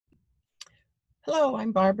Hello,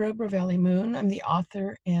 I'm Barbara Brovelli-Moon. I'm the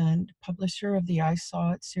author and publisher of the I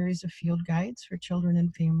Saw It series of field guides for children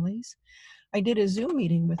and families. I did a Zoom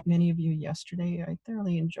meeting with many of you yesterday. I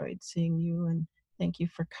thoroughly enjoyed seeing you and thank you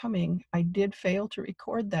for coming. I did fail to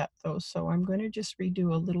record that though, so I'm going to just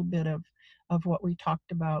redo a little bit of what we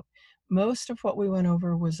talked about. Most of what we went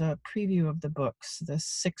over was a preview of the books, the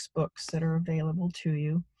 6 books that are available to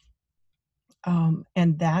you.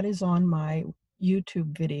 And that is on my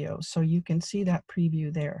YouTube video, so you can see that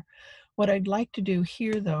preview there. What I'd like to do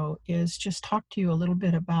here, though, is just talk to you a little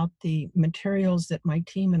bit about the materials that my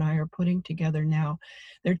team and I are putting together now.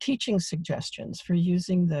 They're teaching suggestions for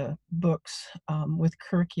using the books with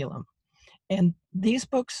curriculum. And these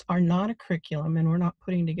books are not a curriculum, and we're not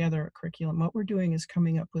putting together a curriculum. What we're doing is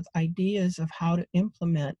coming up with ideas of how to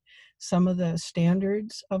implement some of the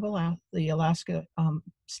standards of the Alaska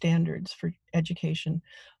standards for education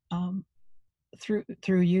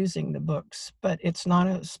through using the books. But it's not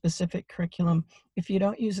a specific curriculum. If you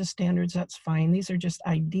don't use the standards, that's fine. These are just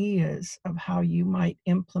ideas of how you might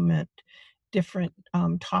implement different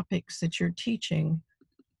topics that you're teaching.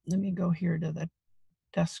 Let me go here to the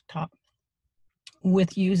desktop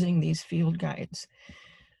with using these field guides.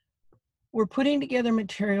 We're putting together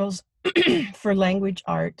materials for language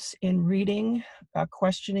arts in reading,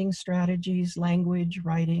 questioning strategies, language,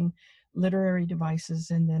 writing, literary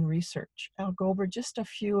devices, and then research. I'll go over just a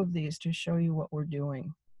few of these to show you what we're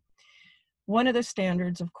doing. One of the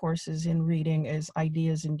standards, of course, is in reading is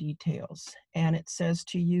ideas and details. And it says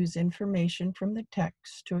to use information from the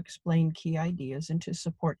text to explain key ideas and to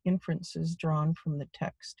support inferences drawn from the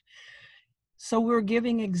text. So we're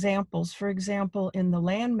giving examples. For example, in the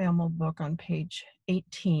land mammal book on page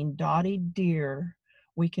 18, Dottie Deer,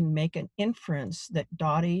 we can make an inference that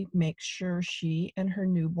Dottie makes sure she and her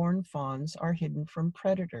newborn fawns are hidden from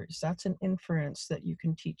predators. That's an inference that you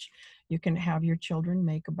can teach, you can have your children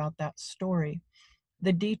make about that story.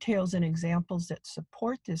 The details and examples that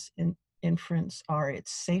support this inference are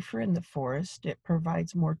it's safer in the forest, it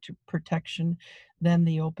provides more protection than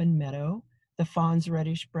the open meadow. The fawn's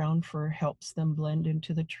reddish-brown fur helps them blend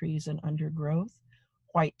into the trees and undergrowth.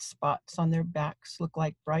 White spots on their backs look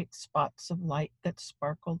like bright spots of light that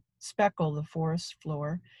speckle the forest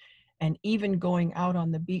floor, and even going out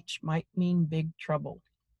on the beach might mean big trouble.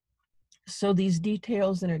 So these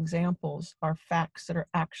details and examples are facts that are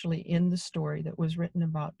actually in the story that was written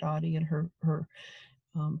about Dottie and her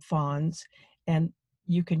fawns, and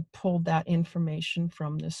you can pull that information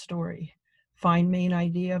from the story. Find main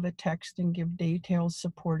idea of a text and give details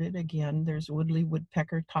supported. Again, there's Woodley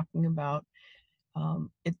Woodpecker talking about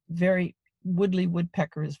Woodley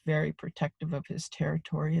Woodpecker is very protective of his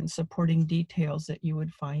territory, and supporting details that you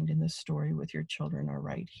would find in the story with your children are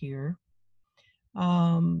right here.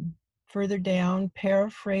 Further down,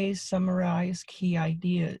 paraphrase, summarize key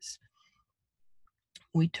ideas.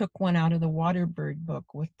 We took one out of the Waterbird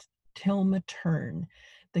book with Tilma Tern.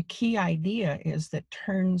 The key idea is that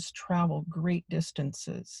terns travel great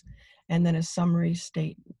distances, and then a summary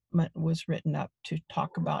statement was written up to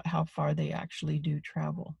talk about how far they actually do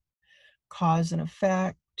travel. Cause and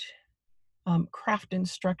effect. Craft and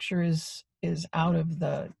structure is out of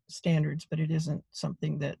the standards, but it isn't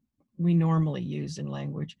something that we normally use in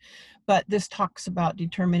language. But this talks about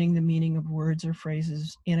determining the meaning of words or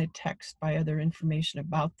phrases in a text by other information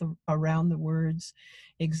about around the words,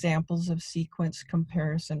 examples of sequence,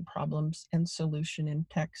 comparison, problems, and solution in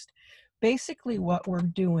text. Basically, what we're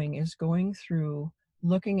doing is going through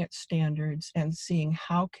looking at standards and seeing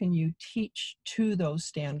how can you teach to those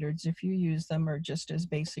standards if you use them, or just as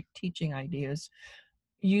basic teaching ideas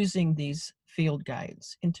using these field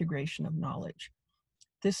guides, integration of knowledge.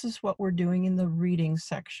 This is what we're doing in the reading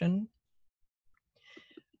section.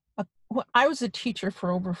 I was a teacher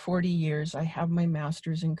for over 40 years. I have my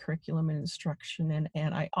master's in curriculum and instruction,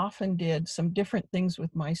 and I often did some different things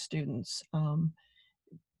with my students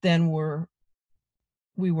than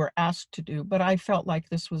we were asked to do, but I felt like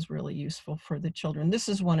this was really useful for the children. This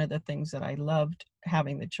is one of the things that I loved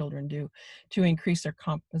having the children do to increase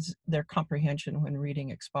their comprehension when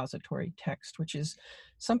reading expository text, which is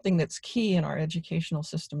something that's key in our educational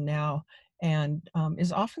system now and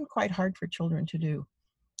is often quite hard for children to do.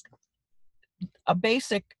 A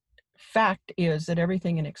basic fact is that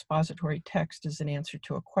everything in expository text is an answer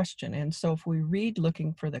to a question. And so if we read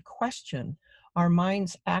looking for the question, our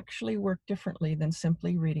minds actually work differently than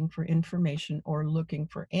simply reading for information or looking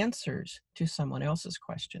for answers to someone else's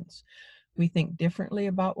questions. We think differently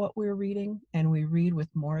about what we're reading, and we read with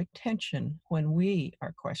more attention when we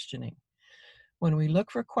are questioning. When we look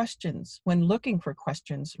for questions, when looking for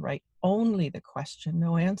questions, write only the question,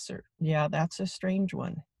 no answer. Yeah, that's a strange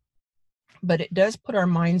one. But it does put our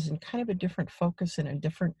minds in kind of a different focus and a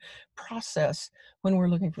different process when we're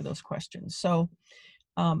looking for those questions. So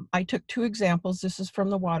I took 2 examples. This is from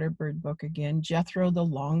the Waterbird book again, Jethro the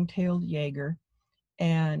Long-Tailed Jaeger,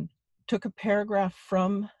 and took a paragraph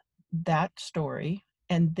from that story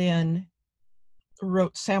and then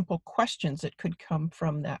wrote sample questions that could come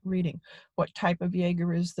from that reading. What type of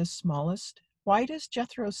Jaeger is the smallest? Why does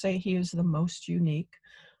Jethro say he is the most unique?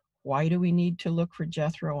 Why do we need to look for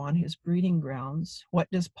Jethro on his breeding grounds?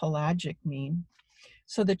 What does pelagic mean?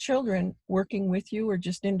 So the children working with you or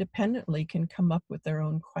just independently can come up with their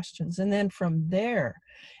own questions. And then from there,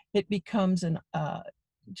 it becomes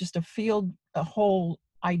just a whole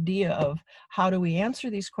idea of how do we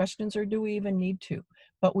answer these questions, or do we even need to?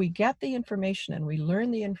 But we get the information and we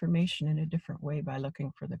learn the information in a different way by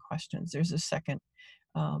looking for the questions. There's a second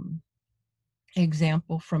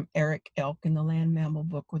example from Eric Elk in the Land Mammal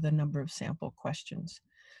book with a number of sample questions.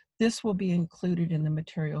 This will be included in the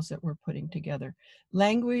materials that we're putting together.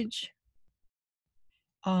 Language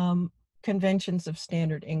conventions of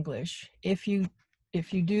standard English. If you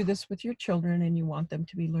do this with your children and you want them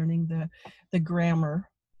to be learning the grammar,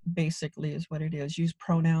 basically is what it is. Use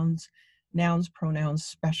pronouns, nouns, pronouns,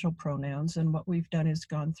 special pronouns. And what we've done is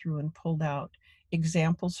gone through and pulled out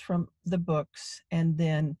examples from the books, and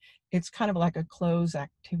then it's kind of like a close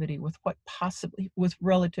activity with with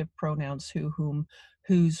relative pronouns, who, whom,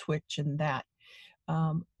 whose, which, and that.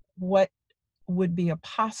 What would be a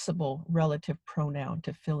possible relative pronoun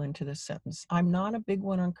to fill into the sentence? I'm not a big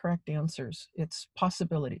one on correct answers. It's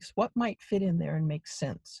possibilities. What might fit in there and make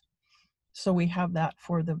sense? So we have that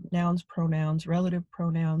for the nouns, pronouns, relative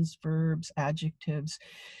pronouns, verbs, adjectives,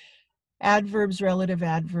 adverbs, relative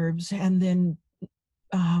adverbs, and then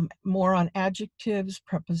more on adjectives,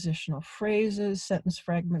 prepositional phrases, sentence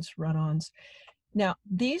fragments, run-ons. Now,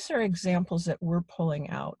 these are examples that we're pulling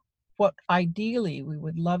out. What ideally we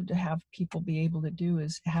would love to have people be able to do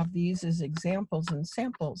is have these as examples and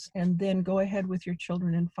samples, and then go ahead with your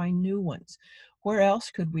children and find new ones. Where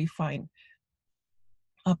else could we find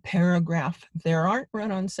a paragraph? There aren't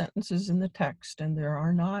run-on sentences in the text, and there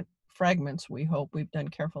are not fragments. We hope we've done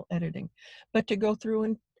careful editing, but to go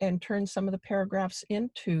through and turn some of the paragraphs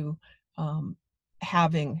into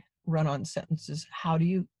having run-on sentences. How do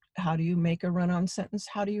you make a run-on sentence?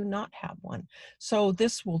 How do you not have one? So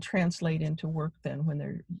this will translate into work then when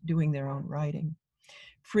they're doing their own writing.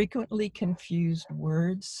 Frequently confused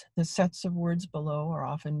words. The sets of words below are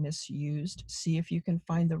often misused. See if you can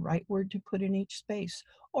find the right word to put in each space,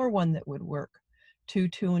 or one that would work. Two,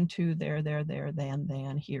 and two, there,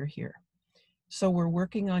 than, here. So we're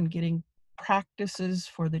working on getting practices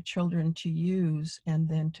for the children to use, and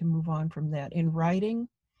then to move on from that. In writing,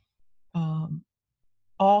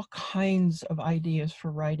 all kinds of ideas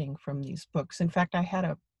for writing from these books. In fact, I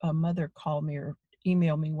had a mother call me or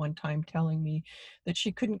email me one time telling me that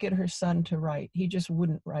she couldn't get her son to write. He just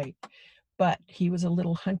wouldn't write. But he was a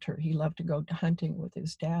little hunter. He loved to go hunting with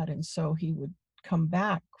his dad. And so he would come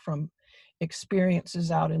back from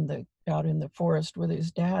experiences out in the forest with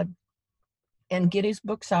his dad and get his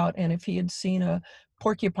books out. And if he had seen a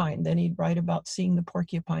porcupine, then he'd write about seeing the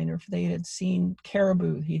porcupine. Or if they had seen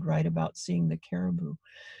caribou, he'd write about seeing the caribou.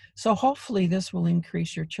 So hopefully this will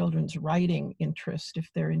increase your children's writing interest if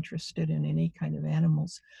they're interested in any kind of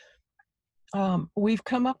animals. We've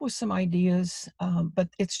come up with some ideas, but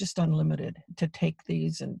it's just unlimited to take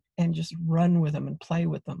these and just run with them and play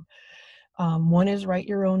with them. One is write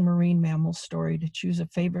your own marine mammal story, to choose a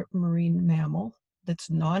favorite marine mammal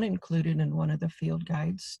that's not included in one of the field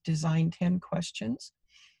guides, design 10 questions,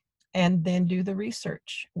 and then do the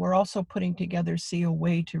research. We're also putting together, see a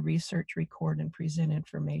way to research, record, and present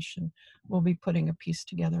information. We'll be putting a piece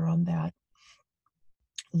together on that.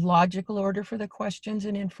 Logical order for the questions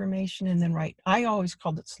and information, and then write. I always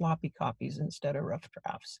called it sloppy copies instead of rough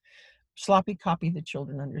drafts. Sloppy copy, the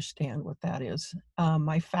children understand what that is.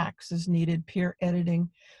 My fax is needed, peer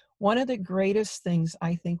editing. One of the greatest things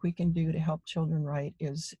I think we can do to help children write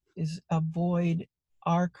is avoid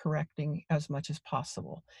our correcting as much as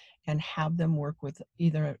possible, and have them work with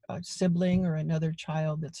either a sibling or another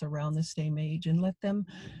child that's around the same age, and let them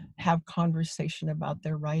have conversation about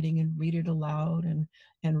their writing and read it aloud and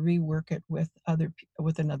rework it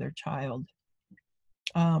with another child.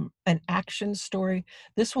 An action story.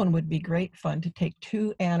 This one would be great fun, to take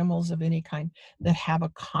 2 animals of any kind that have a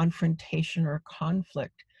confrontation or a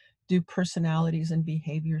conflict. Do personalities and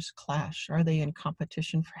behaviors clash? Are they in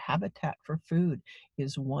competition for habitat, for food?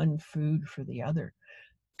 Is one food for the other?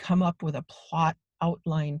 Come up with a plot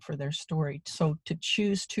outline for their story. So to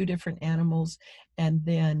choose 2 different animals, and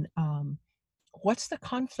then what's the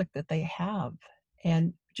conflict that they have?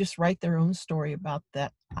 And just write their own story about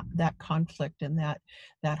that conflict and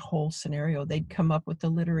that whole scenario. They'd come up with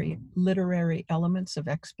the literary elements of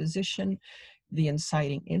exposition, the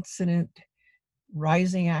inciting incident,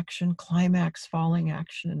 rising action, climax, falling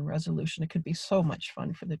action, and resolution. It could be so much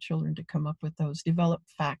fun for the children to come up with those, develop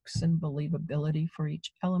facts and believability for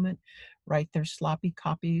each element, write their sloppy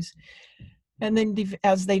copies, and then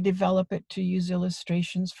as they develop it, to use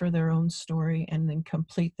illustrations for their own story, and then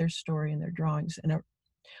complete their story in their drawings. And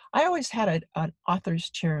I always had an author's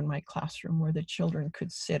chair in my classroom where the children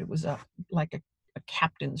could sit. It was like a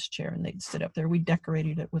captain's chair, and they'd sit up there. We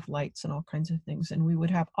decorated it with lights and all kinds of things, and we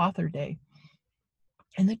would have author day.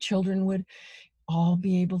 And the children would all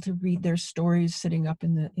be able to read their stories sitting up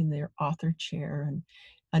in their author chair. And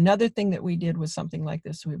another thing that we did was something like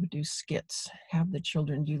this. We would do skits, have the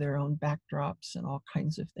children do their own backdrops and all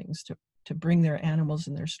kinds of things to bring their animals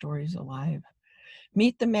and their stories alive.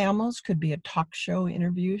 Meet the Mammals could be a talk show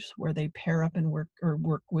interviews where they pair up and work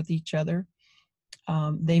with each other.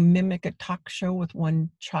 They mimic a talk show with one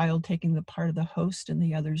child taking the part of the host and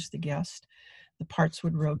the other's the guest. The parts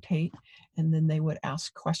would rotate, and then they would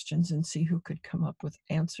ask questions and see who could come up with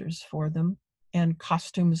answers for them. And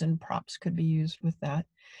costumes and props could be used with that.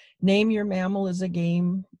 Name Your Mammal is a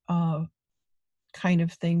game kind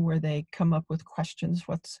of thing where they come up with questions.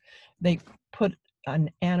 They put an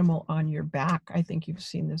animal on your back. I think you've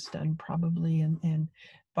seen this done probably. And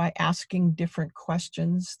by asking different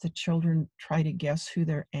questions, the children try to guess who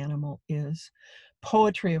their animal is.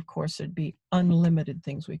 Poetry, of course, there'd be unlimited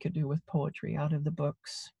things we could do with poetry out of the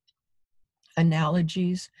books.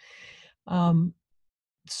 Analogies.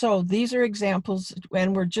 So these are examples,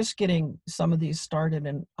 and we're just getting some of these started,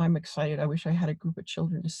 and I'm excited. I wish I had a group of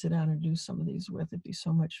children to sit down and do some of these with. It'd be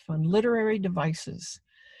so much fun. Literary devices.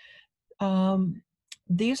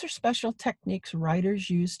 These are special techniques writers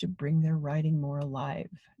use to bring their writing more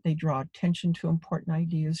alive. They draw attention to important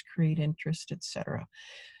ideas, create interest, etc.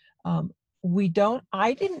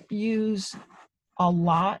 I didn't use a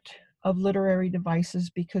lot of literary devices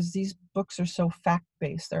because these books are so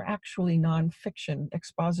fact-based. They're actually nonfiction,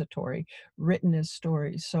 expository, written as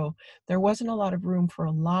stories. So there wasn't a lot of room for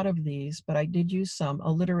a lot of these, but I did use some.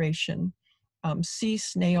 Alliteration. Sea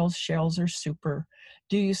snails, shells are super.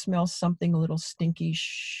 Do you smell something a little stinky?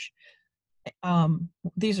 Shh.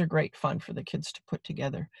 These are great fun for the kids to put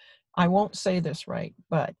together. I won't say this right,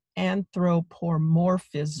 but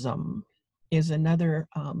anthropomorphism is another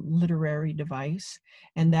literary device,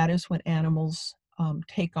 and that is when animals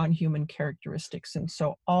take on human characteristics. And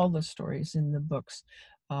so all the stories in the books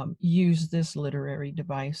use this literary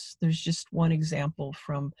device. There's just one example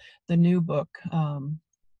from the new book,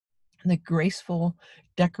 The Graceful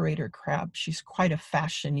Decorator Crab. She's quite a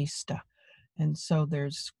fashionista, and so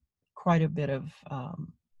there's quite a bit of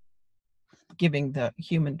giving the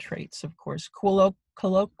human traits, of course.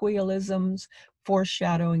 Colloquialisms,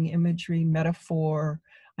 foreshadowing imagery, metaphor.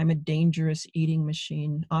 I'm a dangerous eating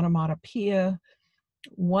machine. Onomatopoeia.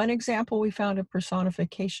 One example we found of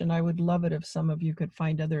personification. I would love it if some of you could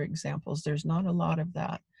find other examples. There's not a lot of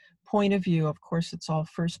that. Point of view, of course, it's all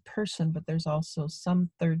first person, but there's also some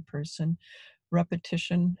third person.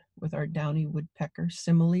 Repetition with our downy woodpecker.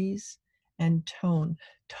 Similes. And tone.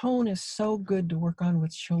 Tone is so good to work on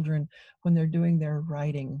with children when they're doing their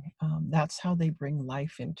writing. That's how they bring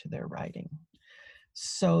life into their writing.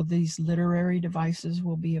 So these literary devices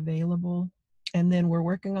will be available. And then we're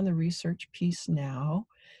working on the research piece now.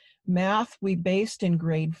 Math, we based in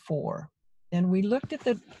grade 4. And we looked at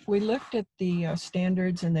the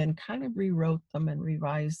standards and then kind of rewrote them and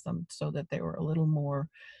revised them so that they were a little more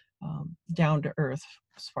down to earth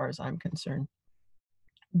as far as I'm concerned.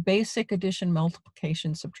 Basic addition,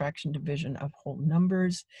 multiplication, subtraction, division of whole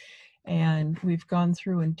numbers. And we've gone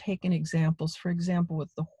through and taken examples. For example,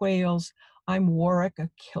 with the whales, I'm Warwick, a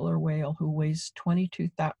killer whale who weighs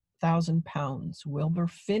 22,000 pounds. Wilbur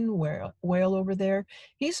fin whale over there,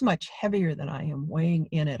 he's much heavier than I am, weighing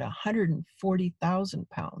in at 140,000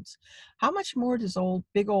 pounds. How much more does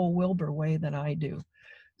big old Wilbur weigh than I do?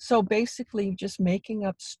 So basically just making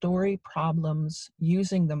up story problems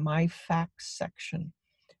using the My Facts section.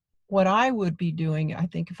 What I would be doing, I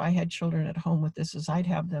think if I had children at home with this, is I'd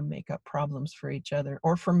have them make up problems for each other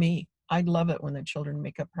or for me. I'd love it when the children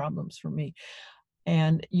make up problems for me.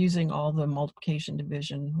 And using all the multiplication,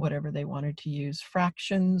 division, whatever they wanted to use.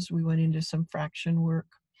 Fractions, we went into some fraction work.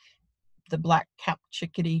 The black-capped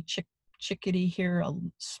chickadee here, a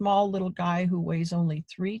small little guy who weighs only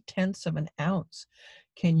 3/10 of an ounce.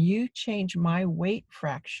 Can you change my weight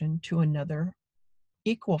fraction to another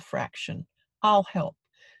equal fraction? I'll help.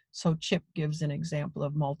 So Chip gives an example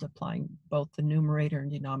of multiplying both the numerator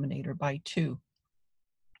and denominator by 2.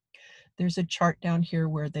 There's a chart down here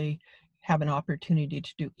where they have an opportunity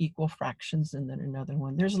to do equal fractions and then another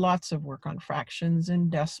one. There's lots of work on fractions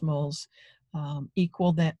and decimals,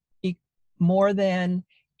 equal than, more than,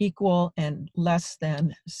 equal, and less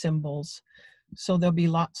than symbols. So there'll be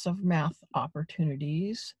lots of math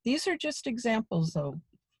opportunities. These are just examples though,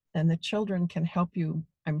 and the children can help you,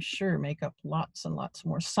 I'm sure, make up lots and lots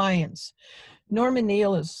more. Science. Norma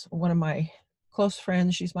Neal is one of my close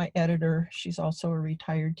friends. She's my editor. She's also a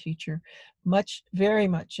retired teacher, very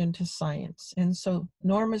much into science. And so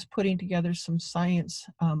Norma's putting together some science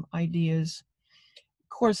ideas. Of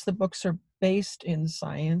course, the books are based in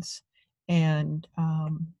science, and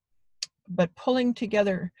but pulling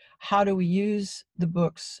together how do we use the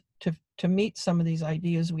books to meet some of these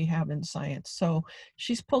ideas we have in science. So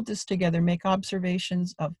she's pulled this together, make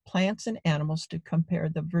observations of plants and animals to compare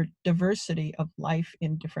the diversity of life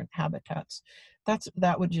in different habitats.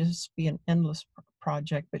 That would just be an endless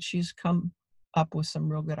project, but she's come up with some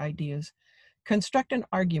real good ideas. Construct an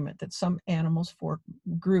argument that some animals form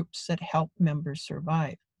groups that help members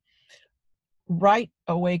survive. Right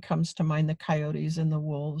away comes to mind the coyotes and the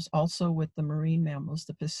wolves, also with the marine mammals.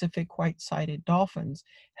 The Pacific white-sided dolphins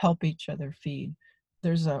help each other feed.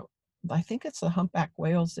 I think it's the humpback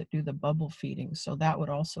whales that do the bubble feeding, so that would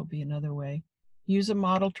also be another way. Use a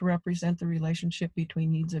model to represent the relationship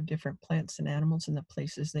between needs of different plants and animals in the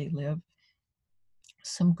places they live.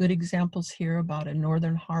 Some good examples here about a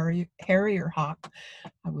northern harrier hawk.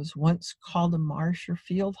 I was once called a marsh or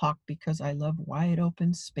field hawk because I love wide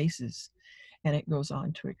open spaces. And it goes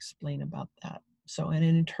on to explain about that. So, and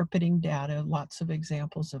in interpreting data, lots of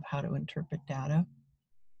examples of how to interpret data.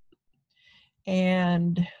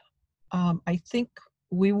 And I think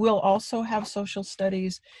we will also have social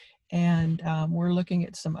studies, and we're looking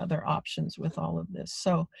at some other options with all of this.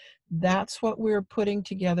 So that's what we're putting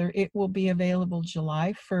together. It will be available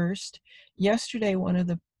July 1st. Yesterday, one of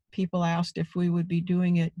the people asked if we would be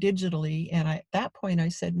doing it digitally, and at that point I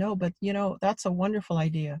said no, but you know, that's a wonderful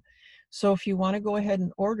idea. So if you want to go ahead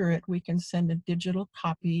and order it, we can send a digital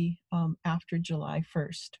copy after July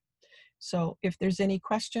 1st. So if there's any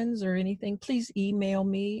questions or anything, please email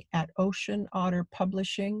me at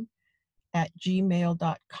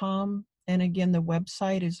oceanotterpublishing@gmail.com. And again, the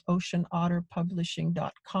website is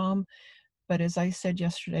oceanotterpublishing.com. But as I said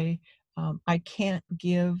yesterday, I can't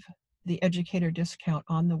give the educator discount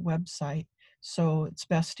on the website. So it's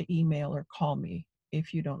best to email or call me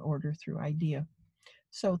if you don't order through IDEA.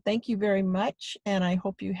 So thank you very much. And I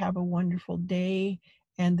hope you have a wonderful day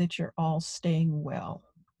and that you're all staying well.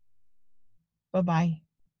 Bye-bye.